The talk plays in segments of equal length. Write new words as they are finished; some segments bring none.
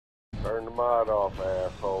Turn the mod off,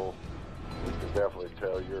 asshole. We can definitely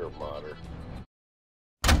tell you're a modder.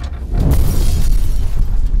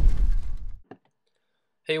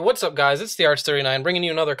 Hey, what's up, guys? It's the Arch39 bringing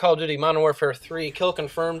you another Call of Duty Modern Warfare 3 kill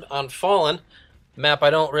confirmed on Fallen. Map I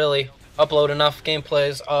don't really upload enough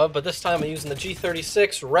gameplays of, but this time I'm using the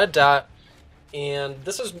G36 Red Dot, and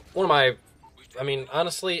this is one of my,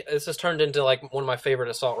 honestly, this has turned into like one of my favorite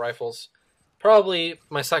assault rifles. Probably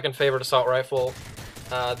my second favorite assault rifle.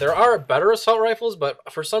 There are better assault rifles,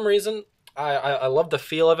 but for some reason, I love the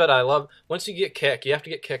feel of it. I love, once you get kick, you have to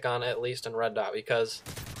get kick on at least in Red Dot, because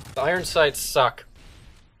the iron sights suck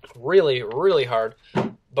really, really hard.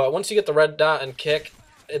 But once you get the Red Dot and kick,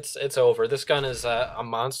 it's over. This gun is a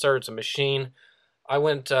monster. It's a machine. I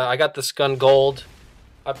got this gun gold.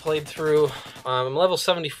 I played through, I'm level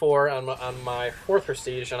 74 on my 4th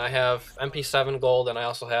Prestige, and I have MP7 gold, and I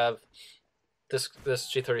also have this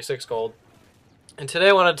G36 gold. And today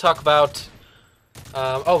I wanted to talk about,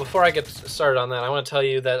 before I get started on that, I want to tell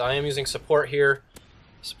you that I am using support here,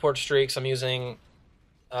 support streaks. I'm using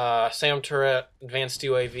SAM turret, advanced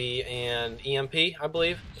UAV, and EMP, I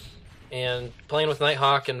believe, and playing with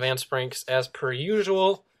Nighthawk and Van Sprinks as per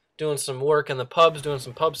usual, doing some work in the pubs, doing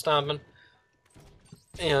some pub stomping,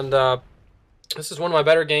 and this is one of my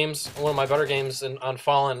better games, on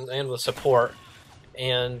Fallen and with support,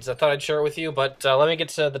 and I thought I'd share it with you. But let me get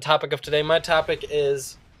to the topic of today. My topic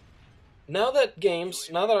is, now that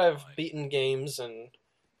I've beaten games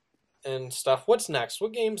and stuff, what's next?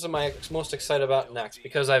 What games am I most excited about next?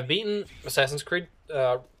 Because I've beaten Assassin's Creed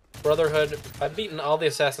Brotherhood. I've beaten all the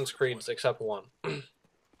Assassin's Creeds except one.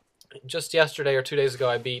 Just yesterday or 2 days ago,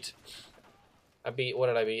 I beat what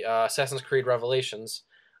did I beat? Assassin's Creed Revelations.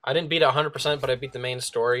 I didn't beat it 100%, but I beat the main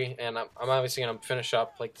story, and I'm obviously gonna finish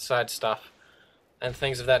up like the side stuff and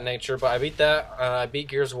things of that nature. But I beat that. I beat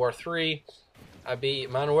Gears of War 3. I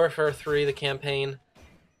beat Modern Warfare 3, the campaign.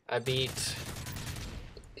 I beat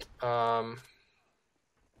Skyrim,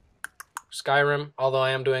 although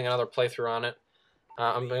I am doing another playthrough on it.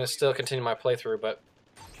 I'm going to still continue my playthrough, but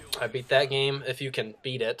I beat that game, if you can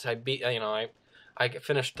beat it. I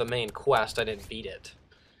finished the main quest. I didn't beat it,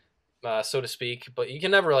 so to speak, but you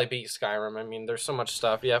can never really beat Skyrim. I mean, there's so much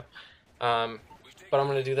stuff, yeah. But I'm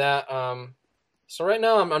going to do that. So right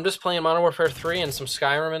now, I'm just playing Modern Warfare 3 and some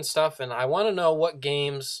Skyrim and stuff, and I want to know what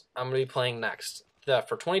games I'm going to be playing next.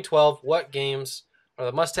 For 2012, what games are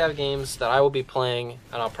the must-have games that I will be playing,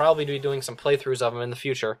 and I'll probably be doing some playthroughs of them in the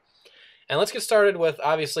future. And let's get started with,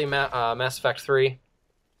 obviously, Mass Effect 3.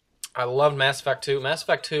 I love Mass Effect 2. Mass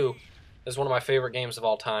Effect 2 is one of my favorite games of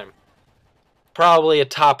all time. Probably a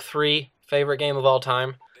top 3 favorite game of all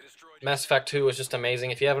time. Mass Effect 2 is just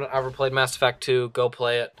amazing. If you haven't ever played Mass Effect 2, go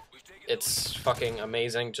play it. It's fucking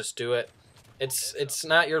amazing. Just do it. It's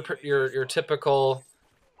not your typical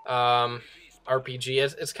RPG.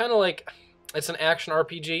 It's kind of like, it's an action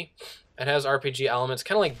RPG. It has RPG elements,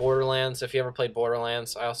 kind of like Borderlands. If you ever played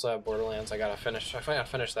Borderlands, I also have Borderlands. I gotta finish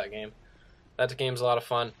that game. That game's a lot of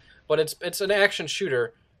fun, but it's an action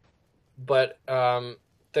shooter. But it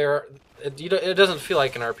doesn't feel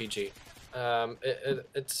like an RPG.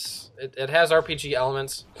 It has RPG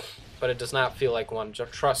elements, but it does not feel like one.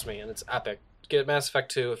 Trust me, and it's epic. Get Mass Effect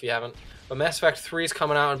 2 if you haven't. But Mass Effect 3 is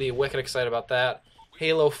coming out, and be wicked excited about that.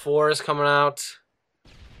 Halo 4 is coming out.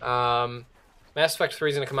 Mass Effect 3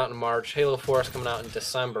 is going to come out in March. Halo 4 is coming out in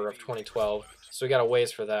December of 2012. So we got a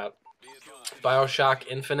ways for that. BioShock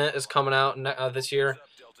Infinite is coming out this year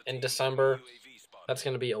in December. That's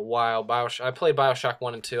going to be a while. I played BioShock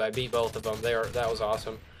 1 and 2. I beat both of them. That was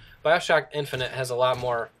awesome. BioShock Infinite has a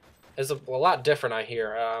lot different, I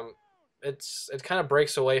hear. It kind of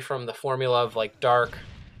breaks away from the formula of like dark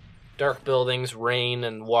buildings, rain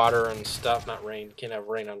and water and stuff. Not rain. You can't have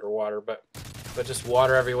rain underwater, but just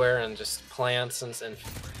water everywhere and just plants and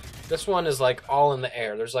this one is like all in the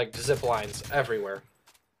air. There's like zip lines everywhere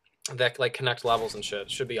that like connect levels and shit.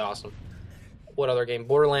 It should be awesome. What other game?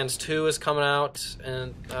 Borderlands 2 is coming out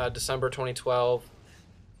in December 2012.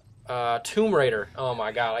 Tomb Raider. Oh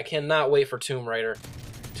my god, I cannot wait for Tomb Raider.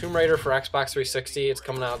 Tomb Raider for Xbox 360. It's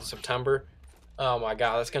coming out in September. Oh my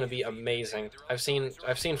god, that's gonna be amazing. I've seen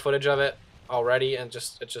footage of it already, and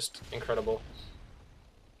it's just incredible.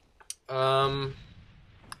 I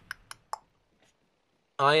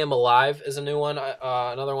Am Alive is a new one.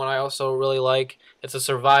 Another one I also really like. It's a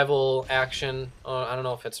survival action. I don't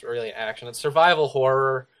know if it's really action. It's survival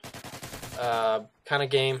horror kind of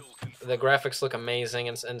game. The graphics look amazing,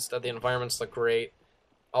 and the environments look great.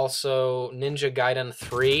 Also, Ninja Gaiden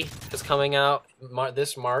 3 is coming out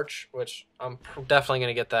this March, which I'm definitely going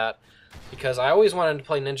to get that, because I always wanted to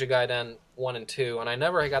play Ninja Gaiden 1 and 2, and I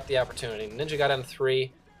never got the opportunity. Ninja Gaiden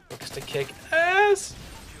 3 looks to kick ass.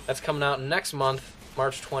 That's coming out next month,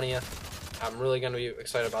 March 20th. I'm really going to be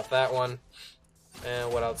excited about that one.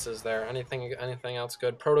 And what else is there? Anything else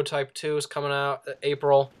good? Prototype 2 is coming out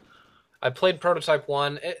April. I played Prototype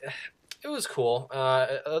 1. It was cool.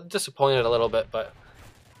 Disappointed a little bit, but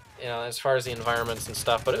you know, as far as the environments and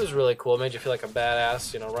stuff, but it was really cool. It made you feel like a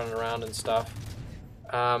badass, you know, running around and stuff.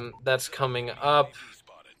 That's coming up.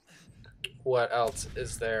 What else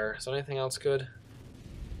is there? Is there anything else good?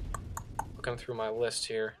 Looking through my list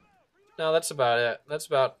here. No, that's about it.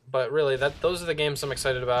 But really, those are the games I'm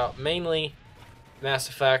excited about. Mainly Mass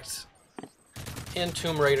Effect and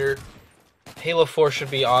Tomb Raider. Halo 4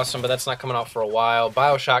 should be awesome, but that's not coming out for a while.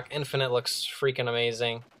 BioShock Infinite looks freaking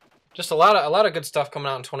amazing. Just a lot of good stuff coming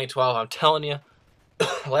out in 2012. I'm telling you,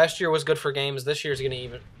 last year was good for games. This year's going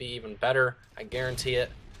to be even better. I guarantee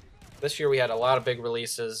it. This year we had a lot of big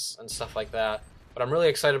releases and stuff like that. But I'm really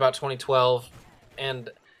excited about 2012. And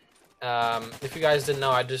if you guys didn't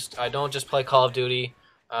know, I don't just play Call of Duty.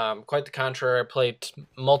 Quite the contrary, I played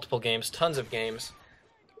multiple games, tons of games.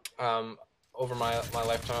 Over my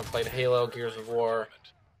lifetime, I played Halo, Gears of War,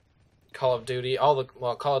 Call of Duty,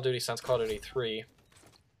 Call of Duty since Call of Duty 3.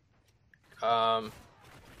 I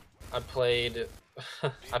played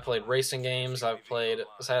racing games. I've played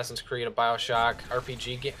Assassin's Creed, a BioShock,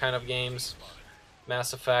 RPG kind of games,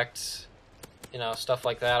 Mass Effect, you know, stuff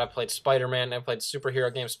like that. I played Spider-Man. I played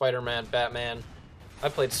superhero games, Spider-Man, Batman. I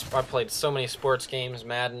played so many sports games,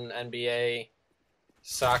 Madden, NBA,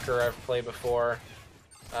 soccer. I've played before.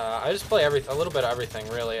 I just play a little bit of everything,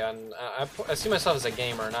 really, and I see myself as a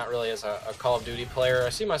gamer, not really as a Call of Duty player. I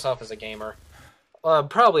see myself as a gamer.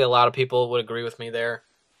 Probably a lot of people would agree with me there,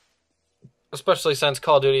 especially since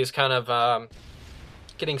Call of Duty is kind of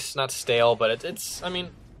getting not stale, but it's. I mean,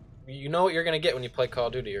 you know what you're going to get when you play Call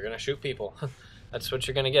of Duty. You're going to shoot people. That's what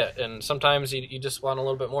you're going to get, and sometimes you just want a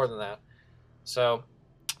little bit more than that. So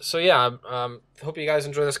yeah, hope you guys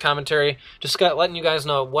enjoy this commentary. Just letting you guys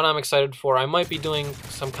know what I'm excited for. I might be doing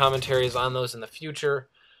some commentaries on those in the future,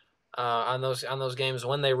 on those games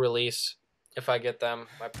when they release. If I get them,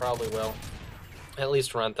 I probably will. At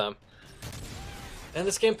least rent them. And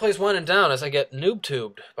this game plays winding down as I get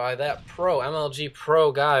noob-tubed by that MLG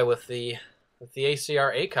Pro guy with the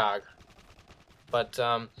ACR ACOG. But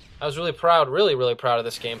I was really proud, really proud of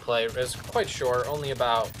this gameplay. It was quite short, only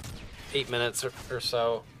about 8 minutes or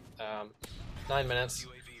so, 9 minutes,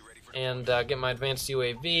 and get my advanced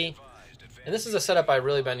UAV. And this is a setup I've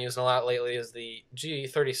really been using a lot lately, is the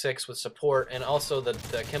G36 with support, and also the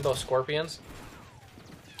Akimbo Scorpions.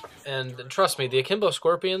 And trust me, the Akimbo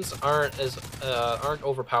Scorpions aren't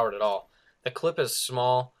overpowered at all. The clip is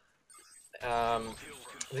small.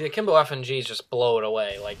 The Akimbo FNGs just blow it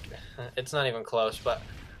away. Like, it's not even close. But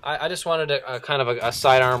I just wanted a kind of a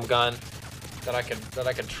sidearm gun that I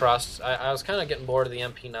could trust. I was kind of getting bored of the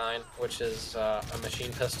MP9, which is a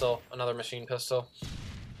machine pistol, another machine pistol.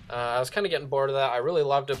 I was kind of getting bored of that. I really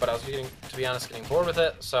loved it, but I was to be honest, getting bored with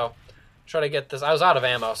it. So try to get this. I was out of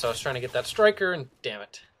ammo, so I was trying to get that striker, and damn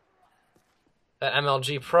it, that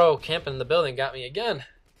MLG Pro camping in the building got me again.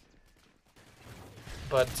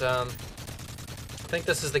 But I think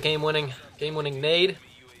this is the game-winning nade,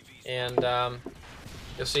 and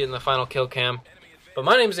you'll see it in the final kill cam. But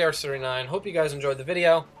my name is AR39. Hope you guys enjoyed the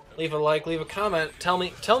video. Leave a like, leave a comment. Tell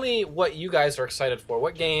me what you guys are excited for.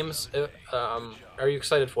 What games are you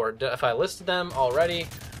excited for? If I listed them already,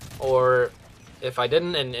 or if I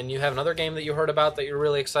didn't, and you have another game that you heard about that you're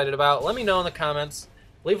really excited about, let me know in the comments.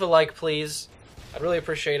 Leave a like, please. I'd really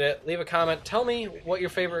appreciate it. Leave a comment. Tell me what your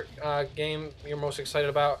favorite game you're most excited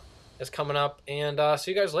about is coming up, and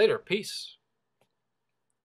see you guys later. Peace.